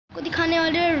को दिखाने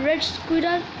वाले रेड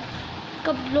स्क्विरल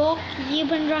का ब्लॉक ये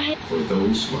बन रहा है।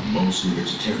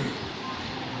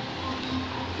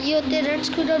 ये होते हैं रेड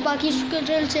स्क्विरल, बाकी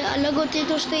स्क्विरल से अलग होते हैं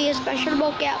दोस्तों। ये स्पेशल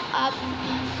ब्लॉक है, आप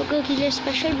लोगों के लिए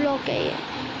स्पेशल ब्लॉक है। ये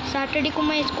सैटरडे को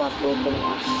मैं इसको अपलोड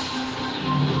करूँगा।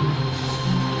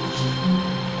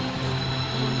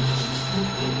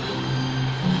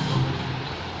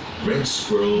 Red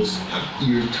squirrels have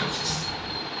ear tufts.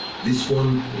 This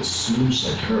one will soon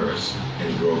shed hers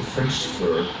and grow fresh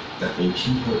fur that will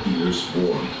keep her ears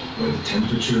warm when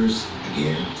temperatures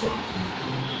again drop.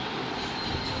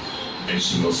 And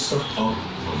she must stock up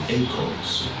on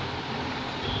acorns.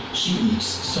 She eats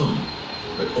some,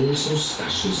 but also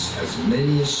stashes as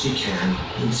many as she can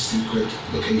in secret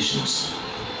locations.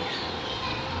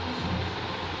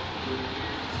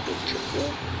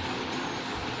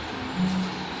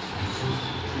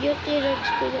 ये red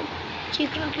squirrel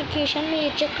secret location में ये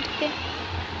check करते हैं,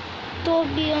 तो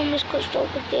भी हम इसको stop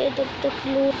करते हैं तब तक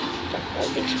लोड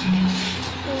देख सकते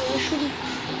हैं शुरू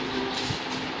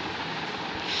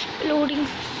लोडिंग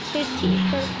पे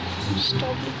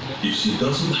stop. If she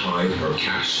doesn't hide her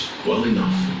cash well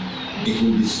enough, it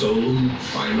will be stolen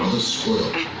by another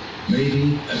squirrel, maybe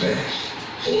a bear,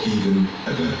 or even a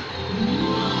bird.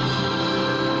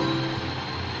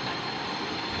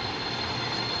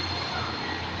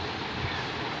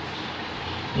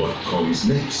 What comes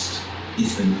next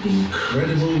is an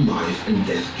incredible life and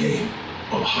death game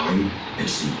of hide and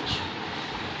seek.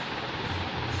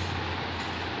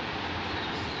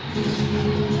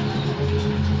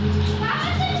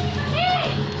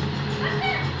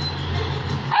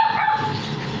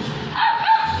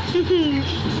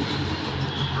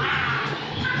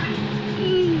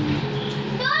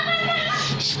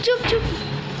 चुप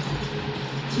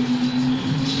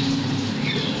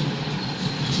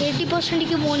 80%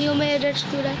 की मोनियो में red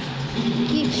squirrel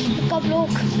की कब लोग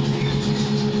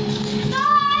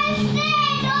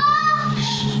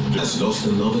has lost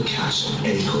another cache of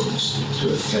acorns to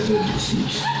a feathered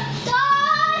thief.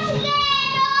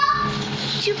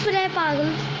 चुप रहे पागल।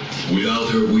 Without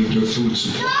her winter food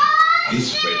supply, this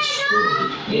red squirrel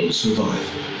won't survive.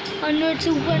 100 से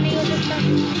ऊपर नहीं हो सकता।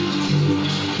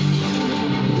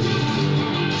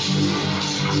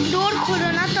 डोर खोलो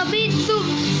ना, तभी तू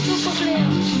पकड़ेगा।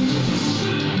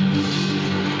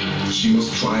 She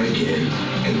must try again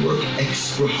and work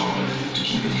extra hard to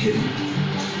keep it hidden.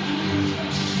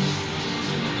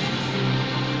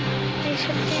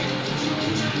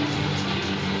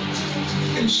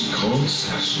 And she can't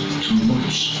stash too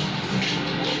much.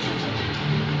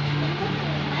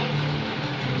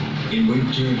 In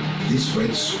winter, this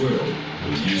red squirrel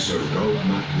will use her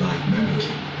roadmap-like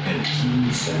memory and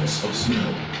keen sense of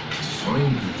smell to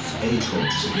find these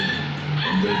acorns again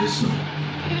under the snow.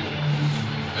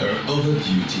 Her other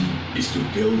duty is to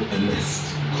build a nest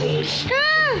called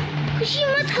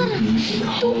could be in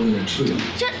a hole in a tree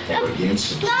or against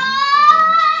a tree.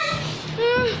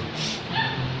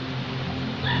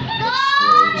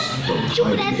 Squirrels don't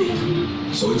hide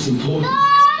again, so it's important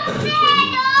that the prey is ready.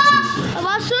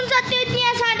 आवाज सुन सकते हो इतनी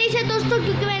आसानी से दोस्तों,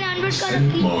 क्योंकि मैंने unmute कर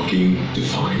रखी है। Marking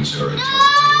defines her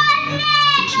territory,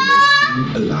 which may soon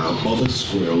allow other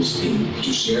squirrels in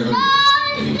to share her nest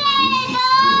and increase its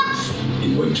warmth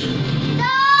in winter.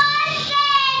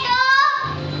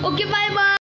 Okay, bye bye.